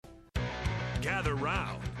Gather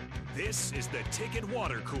round. This is the Ticket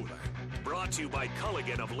Water Cooler, brought to you by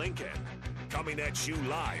Culligan of Lincoln. Coming at you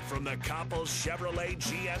live from the Coppel Chevrolet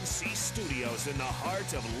GMC studios in the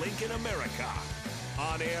heart of Lincoln, America.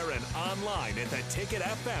 On air and online at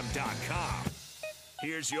theticketfm.com.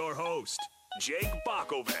 Here's your host, Jake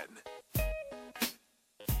Bockoven.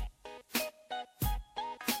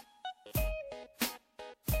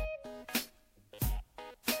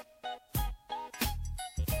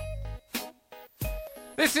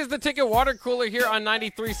 This is the Ticket Water Cooler here on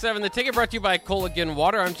 93.7. The Ticket brought to you by Culligan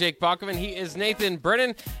Water. I'm Jake Bockoven. He is Nathan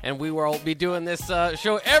Brennan, and we will be doing this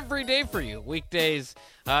show every day for you. Weekdays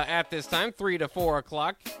at this time, 3 to 4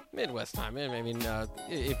 o'clock, Midwest time. I mean,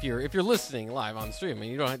 if you're listening live on stream, I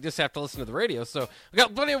mean, you don't just have to listen to the radio. So we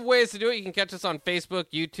got plenty of ways to do it. You can catch us on Facebook,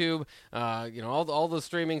 YouTube, all the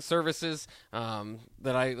streaming services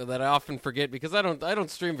that I often forget because I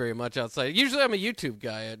don't stream very much outside. Usually I'm a YouTube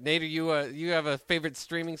guy. Nate, you have a favorite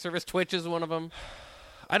streaming service? Twitch is one of them.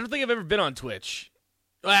 I don't think I've ever been on Twitch.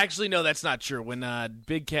 Well, actually, no, that's not true. When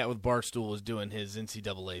Big Cat with Barstool was doing his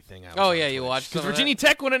NCAA thing, I was you watched because Virginia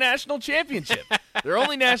Tech won a national championship. Their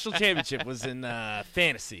only national championship was in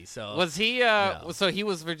fantasy. So was he? No. So he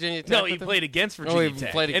was Virginia Tech. No, he played against Virginia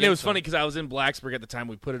Tech, and it was funny because I was in Blacksburg at the time.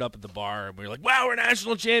 We put it up at the bar, and we were like, "Wow, we're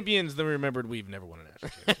national champions!" Then we remembered we've never won a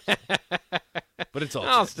national championship. But it's all.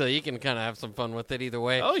 Oh, still, you can kind of have some fun with it either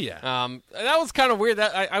way. Oh yeah. That was kind of weird.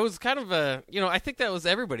 That I was kind of I think that was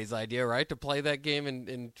everybody's idea, right? To play that game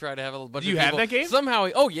and try to have a bunch of people. Do you have that game? Somehow.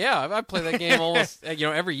 Oh yeah, I play that game almost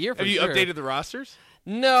every year. Have you updated the rosters?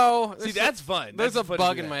 No. See, that's fun. There's that's a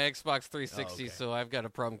bug in my Xbox 360, so I've got a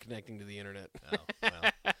problem connecting to the internet. Oh, well.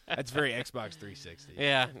 That's very Xbox 360.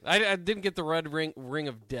 Yeah, I didn't get the red ring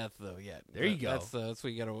of death though yet. There you go. That's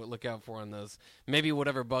what you got to look out for on those. Maybe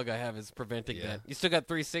whatever bug I have is preventing that. You still got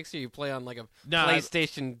 360? You play on like a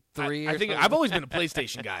PlayStation 3? I think I've always been a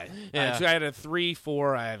PlayStation guy. Yeah. So I had a 3,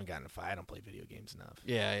 4. I haven't gotten a 5. I don't play video games enough.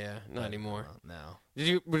 Yeah, not anymore. No.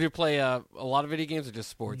 Would you play a lot of video games or just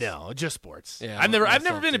sports? No, just sports. Yeah, I've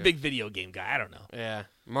never been a big video game guy. I don't know. Yeah,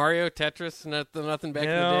 Mario, Tetris, nothing back in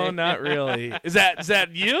the day. No, not really. Is that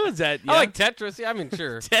you? Is that? Yeah? I like Tetris. Yeah, I mean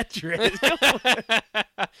sure. Tetris.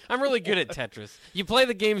 I'm really good at Tetris. You play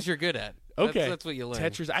the games you're good at. Okay, that's what you learn.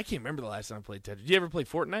 Tetris. I can't remember the last time I played Tetris. Did you ever play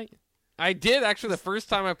Fortnite? I did actually. The first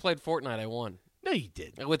time I played Fortnite, I won. No, you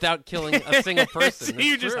did. Without killing a single person. So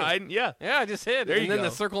you're just hiding. Yeah. Yeah, I just hid. There you and then go.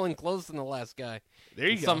 the circle enclosed in the last guy. There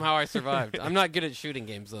you go. Somehow I survived. I'm not good at shooting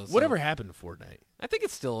games, though. So. Whatever happened to Fortnite? I think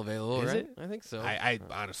it's still available, Is right? it? I think so. I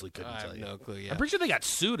honestly couldn't tell you. I have no clue, yeah. I'm pretty sure they got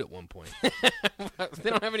sued at one point. They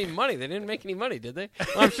don't have any money. They didn't make any money, did they?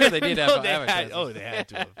 Well, I'm sure they did have advertising. They had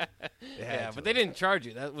to have. But they didn't charge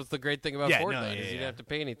you. That was the great thing about Fortnite is you didn't have to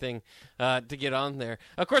pay anything to get on there.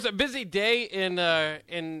 Of course, a busy day in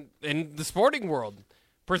the sporting world.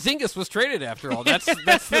 Porzingis was traded after all. That's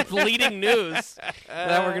the leading news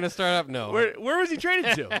that we're going to start up. No. Where was he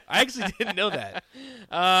traded to? I actually didn't know that.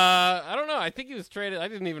 I don't know. I think he was traded. I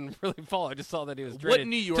didn't even really follow. I just saw that he was traded what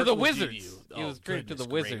New York to the will Wizards. Do to you? He was traded to the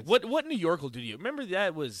Wizards. What New York will do to you? Remember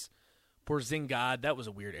that was Porzingis. That was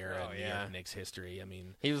a weird era in New York Knicks history. I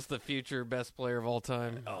mean, he was the future best player of all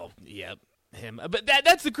time. Oh, yeah. Him. But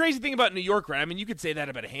that's the crazy thing about New York, right? I mean, you could say that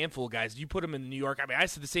about a handful of guys. You put him in New York. I mean, I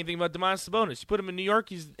said the same thing about Domantas Sabonis. You put him in New York,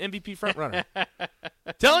 he's MVP frontrunner.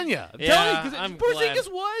 telling you. Because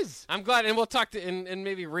Porzingis was. I'm glad, and we'll talk to, and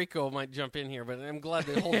maybe Rico might jump in here, but I'm glad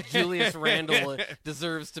the whole Julius Randle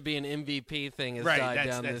deserves to be an MVP thing has died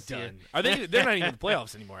down this year. They're not even in the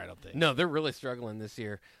playoffs anymore, I don't think. No, they're really struggling this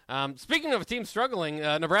year. Speaking of a team struggling,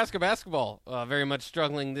 Nebraska basketball very much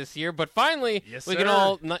struggling this year, but finally we can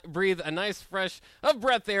all breathe a nice fresh of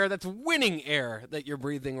breath air. That's winning air that you're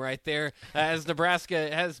breathing right there, as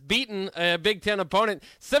Nebraska has beaten a Big Ten opponent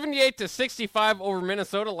 78-65 over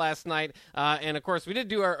Minnesota last night. And of course, we did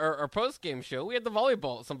do our post-game show. We had some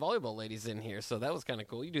volleyball ladies in here, so that was kind of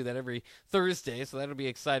cool. You do that every Thursday, so that'll be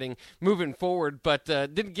exciting moving forward. But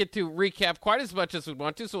didn't get to recap quite as much as we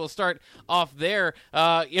want to, so we'll start off there.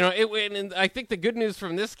 And I think the good news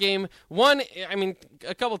from this game,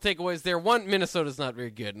 a couple takeaways there. One, Minnesota's not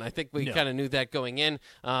very good, and I think we kind of knew that going in.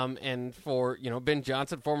 And for Ben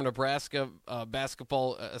Johnson, former Nebraska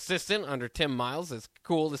basketball assistant under Tim Miles, it's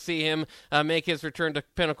cool to see him make his return to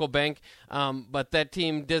Pinnacle Bank. But that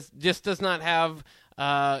team just does not have.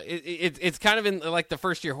 It's kind of in like the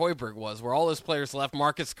first year Hoiberg was, where all those players left.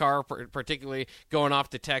 Marcus Carr, particularly, going off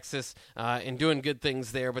to Texas and doing good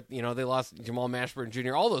things there. But they lost Jamal Mashburn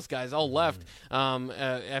Jr. All those guys all left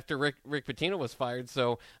after Rick Pitino was fired.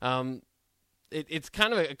 So it's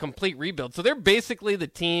kind of a complete rebuild. So they're basically the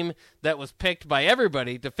team that was picked by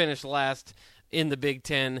everybody to finish last in the Big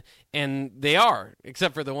Ten, and they are,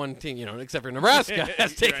 except for the one team, except for Nebraska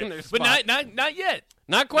has taken their spot. But not yet.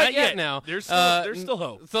 Not quite yet now. There's still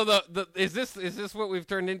hope. So is this what we've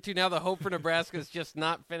turned into now? The hope for Nebraska is just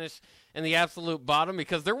not finish in the absolute bottom,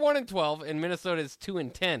 because they're 1-12 and Minnesota is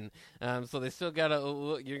 2-10. So they still got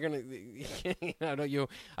to. You're gonna.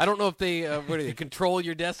 I don't know if they what do they control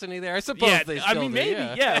your destiny there. I suppose they. Still maybe.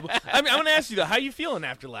 do, Yeah. I'm going to ask you though, how you feeling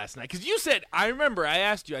after last night? Because you said, I remember I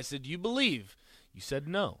asked you. I said, "Do you believe?" You said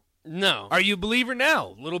no. No. Are you a believer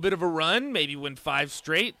now? A little bit of a run, maybe win 5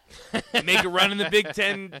 straight, make a run in the Big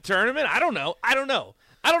Ten tournament? I don't know. I don't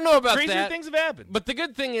know about Crazier that. things have happened. But the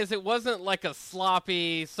good thing is it wasn't like a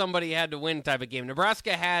sloppy, somebody had to win type of game.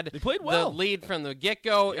 Nebraska had they played well. The lead from the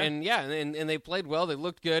get-go, and they played well. They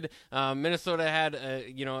looked good. Minnesota had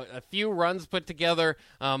a few runs put together,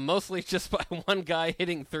 mostly just by one guy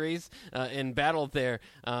hitting threes and battled there.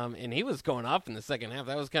 And he was going off in the second half.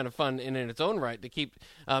 That was kind of fun in its own right to keep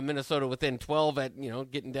Minnesota within 12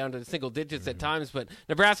 at getting down to single digits at times. But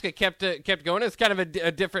Nebraska kept going. It's kind of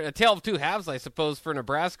a tale of two halves, I suppose, for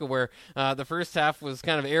Nebraska, where the first half was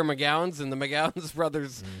kind of Air McGowan's and the McGowan's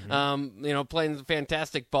brothers, playing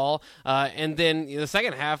fantastic ball. And then the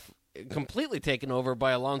second half completely taken over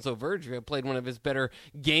by Alonzo Verge, who played one of his better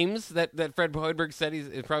games that Fred Hoiberg said is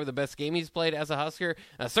probably the best game he's played as a Husker.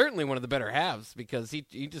 Certainly one of the better halves, because he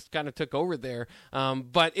just kind of took over there.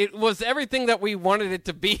 But it was everything that we wanted it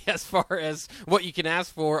to be as far as what you can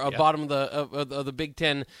ask for a bottom of the Big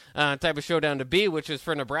Ten type of showdown to be, which is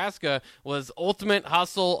for Nebraska was ultimate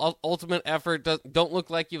hustle, ultimate effort. Don't look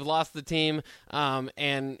like you've lost the team,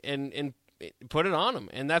 and put it on them,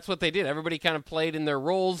 and that's what they did. Everybody kind of played in their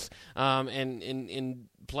roles, and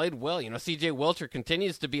played well. C.J. Welcher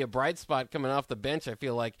continues to be a bright spot coming off the bench. I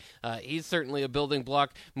feel like he's certainly a building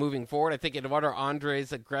block moving forward. I think Eduardo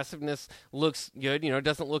Andre's aggressiveness looks good.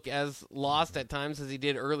 Doesn't look as lost at times as he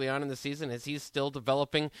did early on in the season, as he's still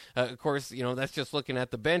developing. Of course, that's just looking at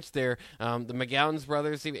the bench there. The McGowan's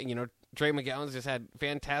brothers, Trey McGowan's just had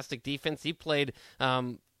fantastic defense. He played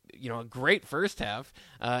a great first half,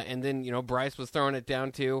 and then Bryce was throwing it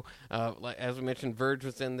down too. As we mentioned, Verge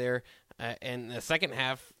was in there, and the second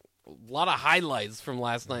half, a lot of highlights from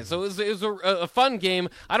last night. So it was a fun game.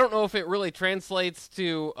 I don't know if it really translates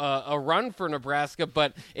to a run for Nebraska,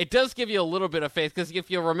 but it does give you a little bit of faith, because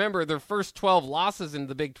if you remember, their first 12 losses in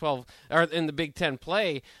the Big 12 or in the Big 10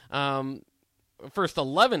 play, first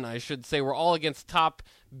 11, I should say, were all against top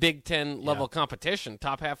Big Ten level competition,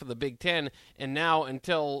 top half of the Big Ten, and now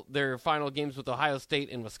until their final games with Ohio State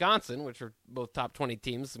and Wisconsin, which are both top 20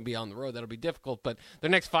 teams and be on the road, that'll be difficult. But their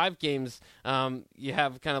next 5 games, you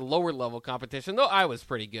have kind of lower level competition, though Iowa's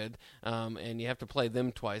pretty good, and you have to play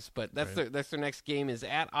them twice. But that's their next game is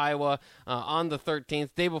at Iowa on the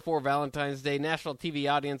 13th, day before Valentine's Day, national TV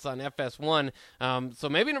audience on FS1. So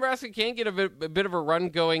maybe Nebraska can get a bit of a run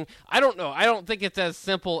going. I don't know. I don't think it's as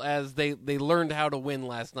simple as they learned how to win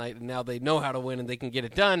last night, and now they know how to win and they can get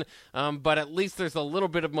it done. But at least there's a little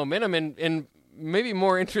bit of momentum, and maybe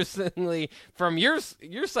more interestingly, from your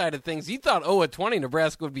side of things, you thought 0-20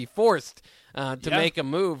 Nebraska would be forced to make a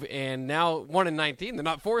move, and now 1-19, they're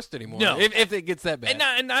not forced anymore. No, if it gets that bad,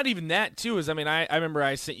 and not even that too. I remember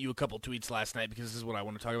I sent you a couple tweets last night, because this is what I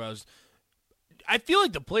want to talk about. I feel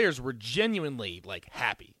like the players were genuinely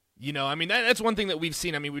happy. That's one thing that we've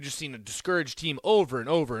seen. We've just seen a discouraged team over and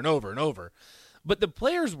over and over and over. But the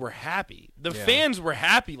players were happy. The fans were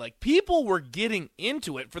happy. People were getting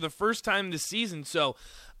into it for the first time this season. So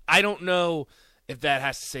I don't know if that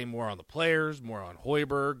has to say more on the players, more on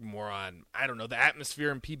Hoiberg, more on, I don't know, the atmosphere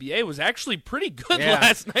in PBA was actually pretty good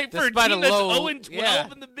last night for a team that's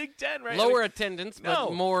 0-12 in the Big Ten, right? Lower attendance,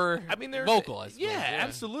 but more vocal, I suppose. Yeah,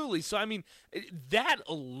 absolutely. So, that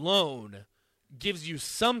alone gives you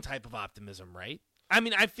some type of optimism, right?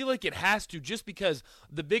 I feel like it has to, just because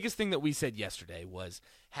the biggest thing that we said yesterday was,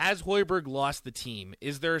 has Hoiberg lost the team?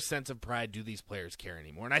 Is there a sense of pride? Do these players care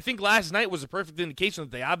anymore? And I think last night was a perfect indication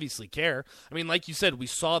that they obviously care. Like you said, we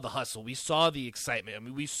saw the hustle. We saw the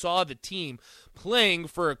excitement. We saw the team playing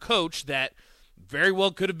for a coach that very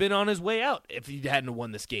well could have been on his way out if he hadn't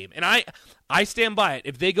won this game. And I stand by it.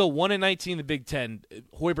 If they go 1-19 in the Big Ten,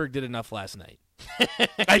 Hoiberg did enough last night.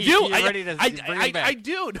 I do. You're ready to bring it back. I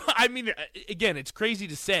do. Again, it's crazy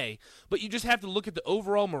to say, but you just have to look at the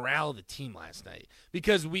overall morale of the team last night,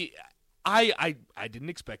 because I didn't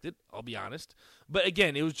expect it, I'll be honest. But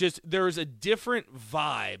again, it was just, there was a different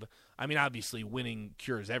vibe. Obviously winning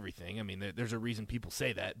cures everything. There's a reason people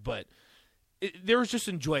say that, but there was just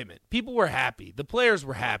enjoyment. People were happy. The players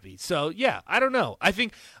were happy. So, yeah, I don't know. I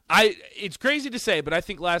think it's crazy to say, but I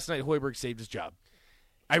think last night Hoiberg saved his job.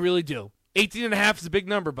 I really do. 18.5 is a big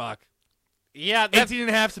number, Bock. Yeah,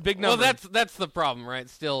 18.5 is a big number. Well, that's the problem, right?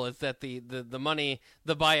 Still, is that the money,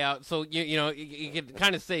 the buyout. So you could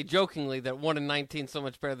kind of say jokingly that 1-19 so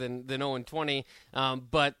much better than 0-20.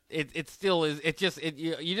 But it still is.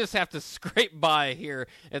 You just have to scrape by here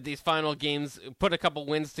at these final games, put a couple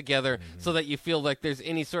wins together, so that you feel like there's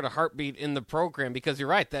any sort of heartbeat in the program. Because you're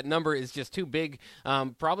right, that number is just too big,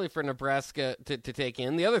 probably for Nebraska to take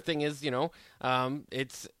in. The other thing is,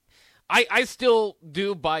 it's. I still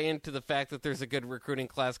do buy into the fact that there's a good recruiting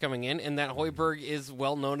class coming in, and that Hoiberg is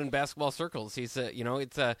well known in basketball circles. He's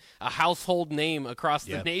it's a household name across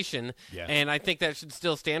the nation, and I think that should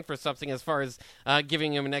still stand for something as far as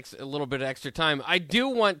giving him a little bit of extra time. I do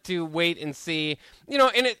want to wait and see,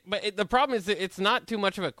 but the problem is that it's not too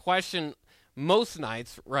much of a question most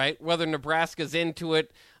nights, right? Whether Nebraska's into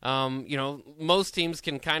it, most teams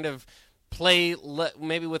can kind of play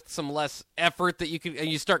maybe with some less effort that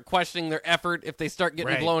you start questioning their effort if they start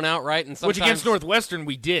getting blown out, right? And which against Northwestern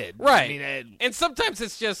we did, right? And sometimes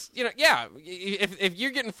it's just if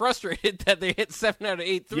you're getting frustrated that they hit 7 out of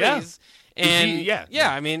 8 threes. And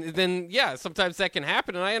sometimes that can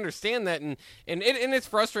happen, and I understand that, and it's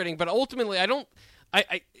frustrating. But ultimately,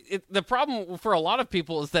 the problem for a lot of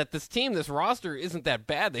people is that this roster isn't that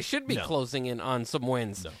bad. They should be closing in on some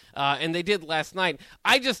wins, and they did last night.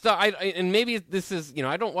 I just and maybe this is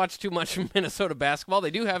I don't watch too much Minnesota basketball. They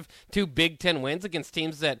do have 2 Big Ten wins against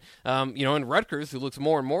teams that in Rutgers, who looks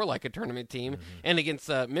more and more like a tournament team, and against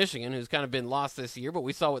Michigan, who's kind of been lost this year. But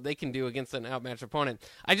we saw what they can do against an outmatched opponent.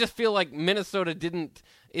 I just feel like Minnesota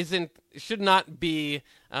should not be.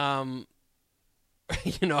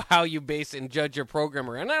 How you base and judge your program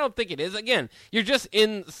around. And I don't think it is. Again, you're just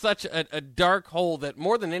in such a dark hole that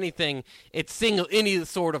more than anything, it's seeing any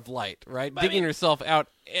sort of light, right? Digging yourself out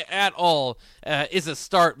at all is a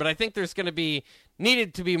start, but I think there's going to be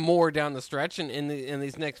needed to be more down the stretch in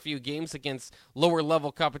these next few games against lower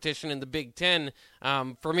level competition in the Big Ten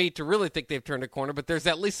for me to really think they've turned a corner. But there's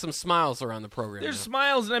at least some smiles around the program. There's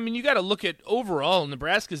smiles, and you got to look at overall.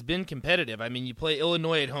 Nebraska's been competitive. You play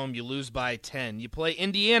Illinois at home, you lose by 10. You play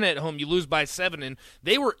Indiana at home, you lose by 7, and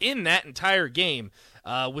they were in that entire game.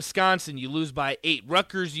 Wisconsin, you lose by 8.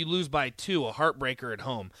 Rutgers, you lose by 2, a heartbreaker at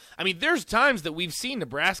home. There's times that we've seen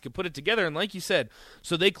Nebraska put it together, and like you said,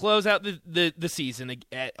 so they close out the season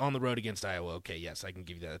on the road against Iowa. Okay, yes, I can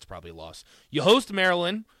give you that. That's probably a loss. You host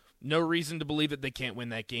Maryland. No reason to believe that they can't win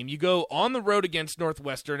that game. You go on the road against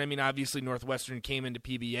Northwestern. Obviously Northwestern came into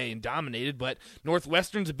PBA and dominated, but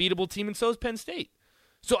Northwestern's a beatable team, and so is Penn State.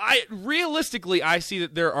 So realistically, I see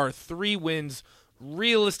that there are 3 wins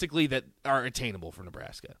realistically that are attainable for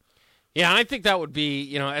Nebraska. Yeah, and I think that would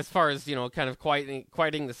be, as far as, kind of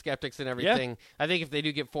quieting the skeptics and everything. I think if they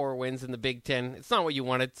do get 4 wins in the Big Ten, it's not what you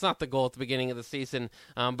wanted. It's not the goal at the beginning of the season,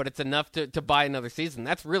 but it's enough to buy another season.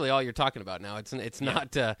 That's really all you're talking about now. It's not it's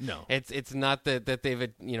not that they've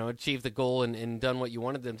achieved the goal and done what you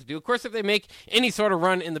wanted them to do. Of course, if they make any sort of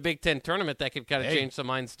run in the Big Ten tournament, that could kind of change some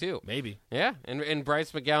minds too. Maybe. Yeah, and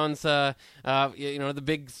Bryce McGowan's the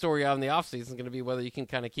big story out in the offseason is going to be whether you can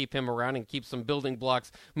kind of keep him around and keep some building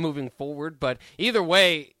blocks moving forward. But either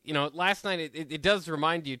way, last night it does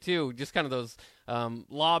remind you too, just kind of those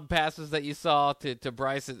lob passes that you saw to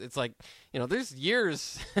Bryce. It's like, there's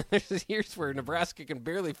years where Nebraska can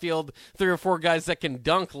barely field 3 or 4 guys that can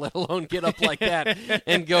dunk, let alone get up like that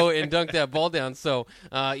and go and dunk that ball down. So,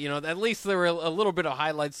 at least there were a little bit of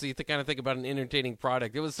highlights, so you kind of think about an entertaining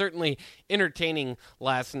product. It was certainly entertaining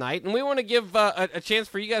last night, and we want to give a chance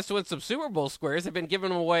for you guys to win some Super Bowl squares. They've been giving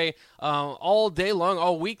them away all day long,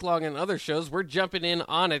 all week long in other shows. We're jumping in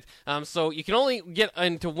on it. So you can only get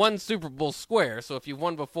into 1 Super Bowl square. So if you've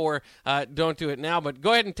won before, don't do it now. But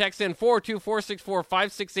go ahead and text in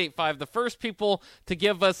 424-645-5685. The first people to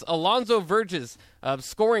give us Alonzo Verge's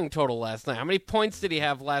scoring total last night. How many points did he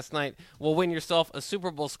have last night? Will win yourself a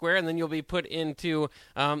Super Bowl square, and then you'll be put into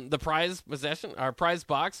the prize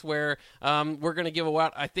box, where we're going to give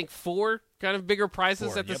out, I think, 4 kind of bigger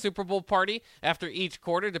prizes at the Super Bowl party after each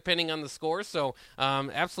quarter, depending on the score. So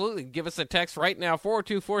absolutely, give us a text right now,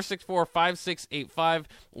 424-645-5685,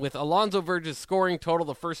 with Alonzo Verge's scoring total.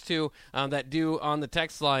 The first 2 that do on the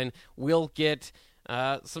text line will get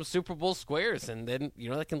some Super Bowl squares, and then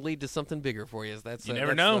that can lead to something bigger for you. That's you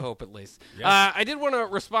never know. The hope, at least. Yeah. I did want to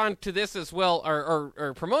respond to this as well,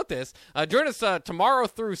 or promote this. Join us tomorrow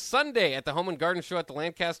through Sunday at the Home and Garden Show at the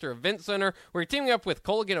Lancaster Event Center. We're teaming up with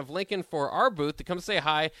Colligan of Lincoln for our booth to come say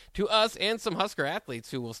hi to us and some Husker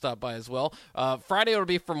athletes who will stop by as well. Friday it'll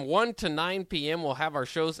be from 1 to 9 p.m. We'll have our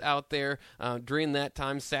shows out there during that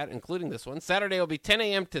time, including this one. Saturday will be 10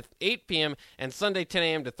 a.m. to 8 p.m. and Sunday 10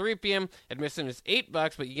 a.m. to 3 p.m. Admission is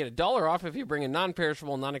 $8, but you get $1 off if you bring a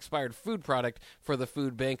non-perishable, non-expired food product for the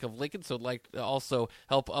Food Bank of Lincoln. So I'd like to also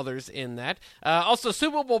help others in that. Also,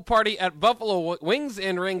 Super Bowl party at Buffalo Wings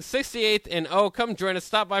and Rings, 68th and O. Come join us.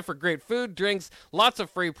 Stop by for great food, drinks, lots of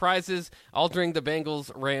free prizes, all during the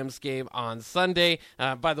Bengals-Rams game on Sunday.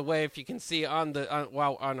 By the way, if you can see on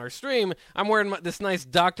our stream, I'm wearing this nice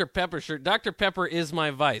Dr. Pepper shirt. Dr. Pepper is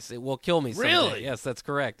my vice. It will kill me someday. Really? Yes, that's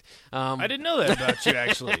correct. I didn't know that about you,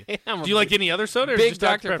 actually. Do you like any other soda? Or Big just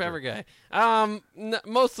Dr. Pepper guy.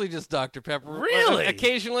 Mostly just Dr. Pepper. Really?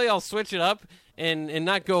 Occasionally I'll switch it up and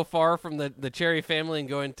not go far from the cherry family and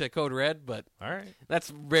go into Code Red, but all right, that's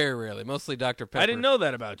very rarely. Mostly Dr. Pepper. I didn't know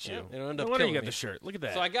that about you. Yeah, no wonder you got the shirt. Look at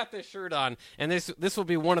that. So I got this shirt on, and this will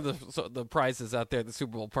be one of the prizes out there at the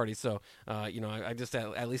Super Bowl party. So I just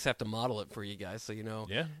at least have to model it for you guys, so you know.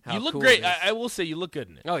 Yeah, how you look cool great. it is. I will say you look good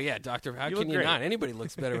in it. Oh yeah, Doctor. How can you not? Anybody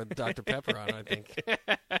looks better with Dr. Pepper on, I think.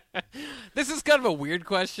 This is kind of a weird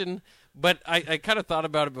question, but I kind of thought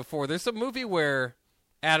about it before. There's a movie where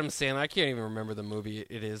Adam Sandler, I can't even remember the movie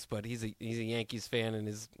it is, but he's a Yankees fan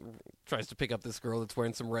and tries to pick up this girl that's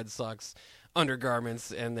wearing some Red Sox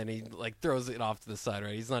undergarments, and then he throws it off to the side.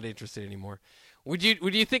 Right, he's not interested anymore. Would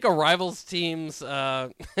you think a rival's team's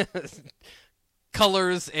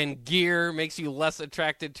colors and gear makes you less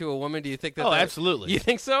attracted to a woman? Do you think that? Oh, absolutely. You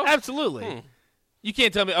think so? Absolutely. You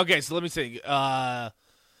can't tell me. Okay, so let me say.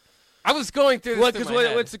 I was going through this because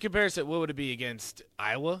what's the comparison? What would it be against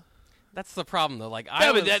Iowa? That's the problem, though.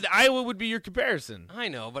 Iowa would be your comparison. I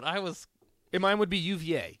know, but I was. And mine would be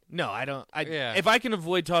UVA. No, I don't. If I can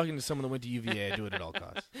avoid talking to someone that went to UVA, I do it at all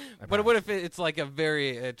costs. But what if it's like a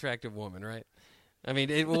very attractive woman, right? I mean,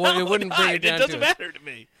 it wouldn't bring it down. It doesn't matter to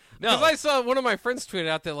me. No, because I saw one of my friends tweeted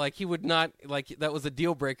out that he would not that was a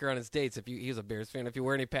deal breaker on his dates. He was a Bears fan. If you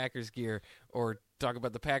wear any Packers gear or talk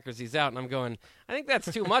about the Packers, he's out. And I'm going, I think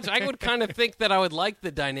that's too much. I would kind of think that I would like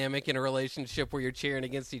the dynamic in a relationship where you're cheering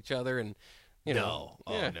against each other and. No.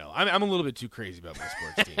 I'm a little bit too crazy about my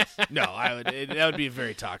sports teams. No, that would be a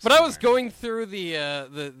very toxic. But I was going through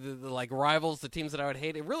the rivals, the teams that I would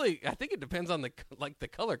hate. I think it depends on the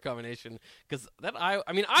color combination, because Iowa's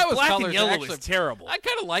black colors and yellow actually is terrible. I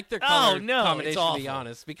kind of like their color combination, to be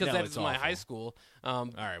honest, because that's my high school.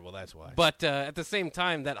 All right, well that's why. But at the same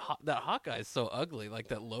time, that Hawkeye is so ugly, like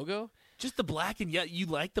that logo. Just the black and yellow. You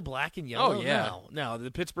like the black and yellow? Oh yeah. No,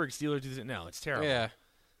 the Pittsburgh Steelers. No, it's terrible. Yeah.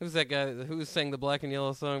 Who's that guy who sang the black and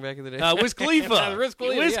yellow song back in the day? Wiz Khalifa. Wiz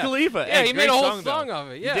Khalifa. Yeah, he made a whole song of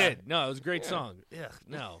it. Yeah, he did. No, it was a great song. Yeah,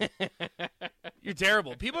 no. You're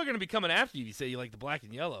terrible. People are going to be coming after you if you say you like the black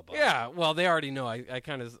and yellow. But. Yeah, well, they already know. I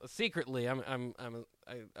kind of secretly, I'm kind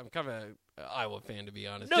of an Iowa fan, to be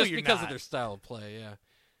honest. No, just you're because not. of their style of play. Yeah.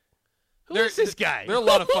 Who is this guy? They're a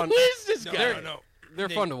lot of fun. Who is this guy? No. They're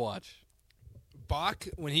fun to watch. Bock,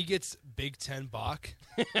 when he gets Big Ten Bock,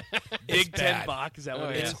 Big Ten bad. Bock, is that what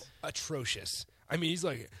it is? It's atrocious. I mean, he's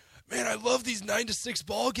like, man, I love these 9-6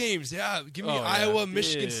 ball games. Yeah, give me Iowa,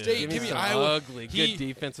 Michigan State. Give me Iowa. Ugly, good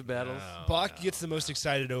defensive battles. Bock gets the most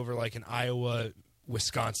excited over an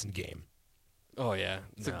Iowa-Wisconsin game. Oh yeah,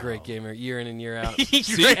 it's a great game, year in and year out.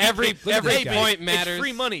 Every point matters. It's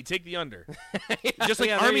free money. Take the under. Yeah, Just like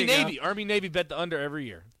yeah, Army Navy. Army Navy bet the under every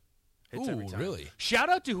year. Hits Ooh, every time. really? Shout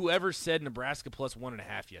out to whoever said Nebraska plus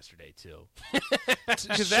 1.5 yesterday too.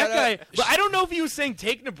 Because that guy, but I don't know if he was saying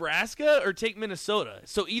take Nebraska or take Minnesota.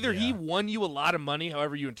 So either he won you a lot of money,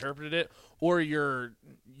 however you interpreted it, or you're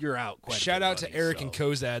out. Shout out to Eric and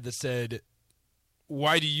Kozad that said,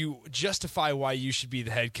 "Why do you justify why you should be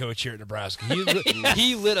the head coach here at Nebraska?"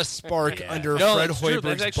 He lit a spark under Fred Hoiberg's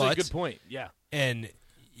That's actually butt, a good point. Yeah, and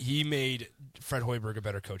he made Fred Hoiberg a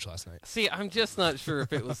better coach last night. See, I'm just not sure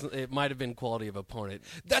if it might have been quality of opponent.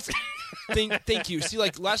 That's thank you. See,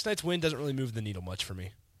 last night's win doesn't really move the needle much for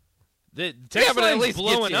me. The text but at line's least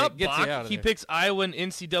blowing up. gets you Bach. out of He there. picks Iowa and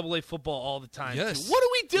NCAA football all the time. Yes. Too. What are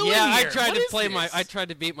we doing Yeah, here? I tried What to is play this? I tried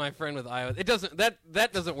to beat my friend with Iowa. It doesn't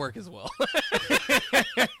that doesn't work as well.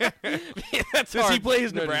 That's Does he hard. play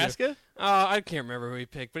his No, no, no. Nebraska? I can't remember who he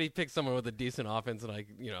picked, but he picked someone with a decent offense, and I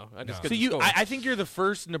just couldn't score. I think you're the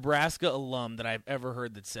first Nebraska alum that I've ever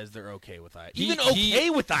heard that says they're okay with Iowa. He- Even he- okay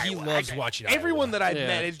with he Iowa. loves watching Iowa. Everyone that I've Yeah.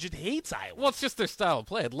 met just hates Iowa. Well, it's just their style of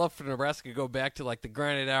play. I'd love for Nebraska to go back to the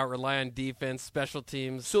grind it out, rely on defense, special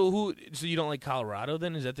teams. So you don't like Colorado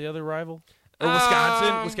then? Is that the other rival? Or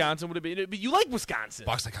Wisconsin? Wisconsin would have been. But you like Wisconsin.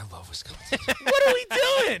 Bock's like, I love Wisconsin. What are we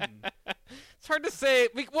doing? It's hard to say.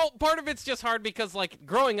 Well, part of it's just hard because,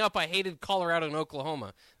 growing up, I hated Colorado and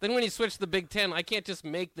Oklahoma. Then when you switch to the Big Ten, I can't just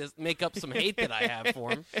make up some hate that I have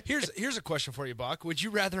for them. Here's a question for you, Bock. Would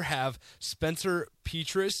you rather have Spencer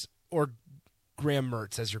Petras or Graham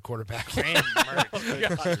Mertz as your quarterback. Graham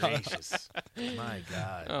Mertz. Gracious. My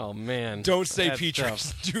God. Oh man. Don't say That's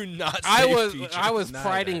Petras. tough. Do not say Petras. I was Neither.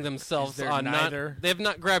 priding themselves Is there on neither? they have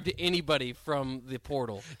not grabbed anybody from the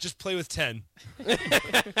portal. Just play with 10.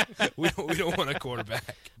 we don't want a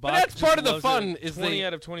quarterback. But that's Box part of the loves fun it. is 20 they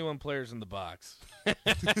out of 21 players in the box.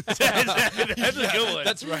 That's a good one.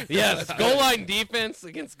 That's right. yes, goal line defense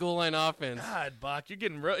against goal line offense. God, Bach, you're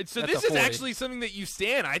getting real. So That's this a is 40. actually something that you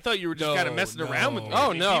stand. I thought you were just No, kind of messing around with me.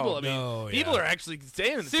 Oh, no. People, I mean, No, people yeah. are actually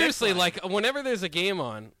staying in the Seriously, text line. like whenever there's a game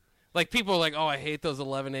on, like people are like, "Oh, I hate those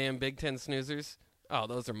 11 a.m. Big Ten snoozers." Oh,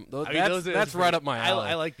 those are that's right up my alley.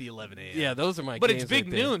 I like the 11 a.m. Yeah, those are my. But games it's big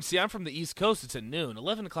right there. noon. See, I'm from the East Coast. It's at noon.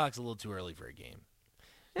 11 o'clock's a little too early for a game.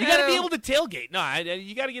 You Yeah. got to be able to tailgate. No,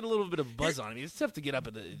 you got to get a little bit of buzz on. I mean, it's tough to get up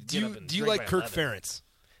at the. Do you like Kirk Ferentz?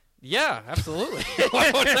 Yeah, absolutely.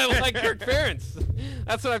 Why wouldn't I like Kirk Ferentz?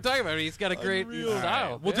 That's what I'm talking about. He's got a great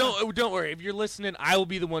style. Well, Yeah. don't worry. If you're listening, I will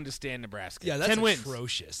be the one to stand Nebraska. Yeah, that's 10 wins.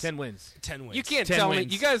 atrocious. 10 wins. 10 wins. You can't 10 tell wins.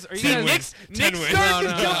 me. You guys are you See, guys? Nick's wins. starting No,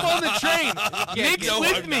 to no, jump no. on the train. Nick's No,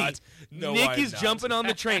 with I'm me. not. No, Nick I'm is not. jumping on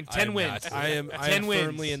the train. 10 I'm wins. not. I am 10 wins.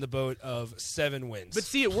 firmly in the boat of 7 wins. But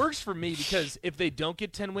see, it works for me because if they don't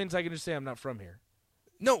get 10 wins, I can just say I'm not from here.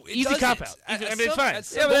 no, it Easy doesn't. cop out. At I mean, it's some- fine. at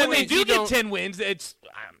some Yeah, but But that when they means do you get don't- 10 wins, it's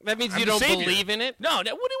That means I'm you the don't savior. believe in it. No, what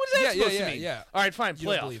was that Yeah, supposed yeah, to mean? yeah. All right, fine. You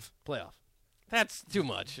don't Playoff. believe. Playoff. That's too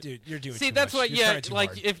much. Dude, you're doing See, too that's much. what. You're Yeah, trying too like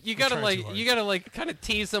hard. if you You're gotta trying too hard. you gotta like kind of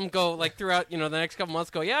tease them, go like throughout the next couple months.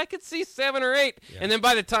 Go, yeah, I could see 7 or 8, and then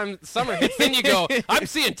by the time summer hits, then you go, I'm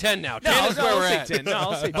seeing 10 now. 10 is where I'll we're say at. 10. No,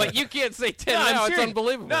 I'll say 10. But you can't say 10 No, I'm now. It's serious.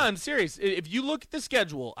 unbelievable. No, I'm serious. If you look at the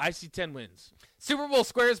schedule, I see 10 wins. Super Bowl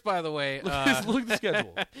squares, by the way. Look at the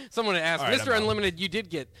schedule. Someone asked, All right, Mr. I'm out. Unlimited, you did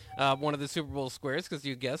get one of the Super Bowl squares because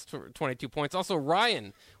you guessed for 22 points. Also,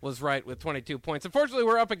 Ryan was right with 22 points. Unfortunately,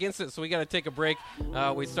 we're up against it, so we got to take a break.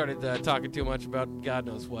 We started talking too much about God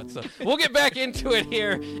knows what. So we'll get back into it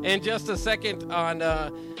here in just a second on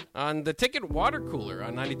the Ticket Water Cooler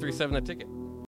on 93.7 The Ticket.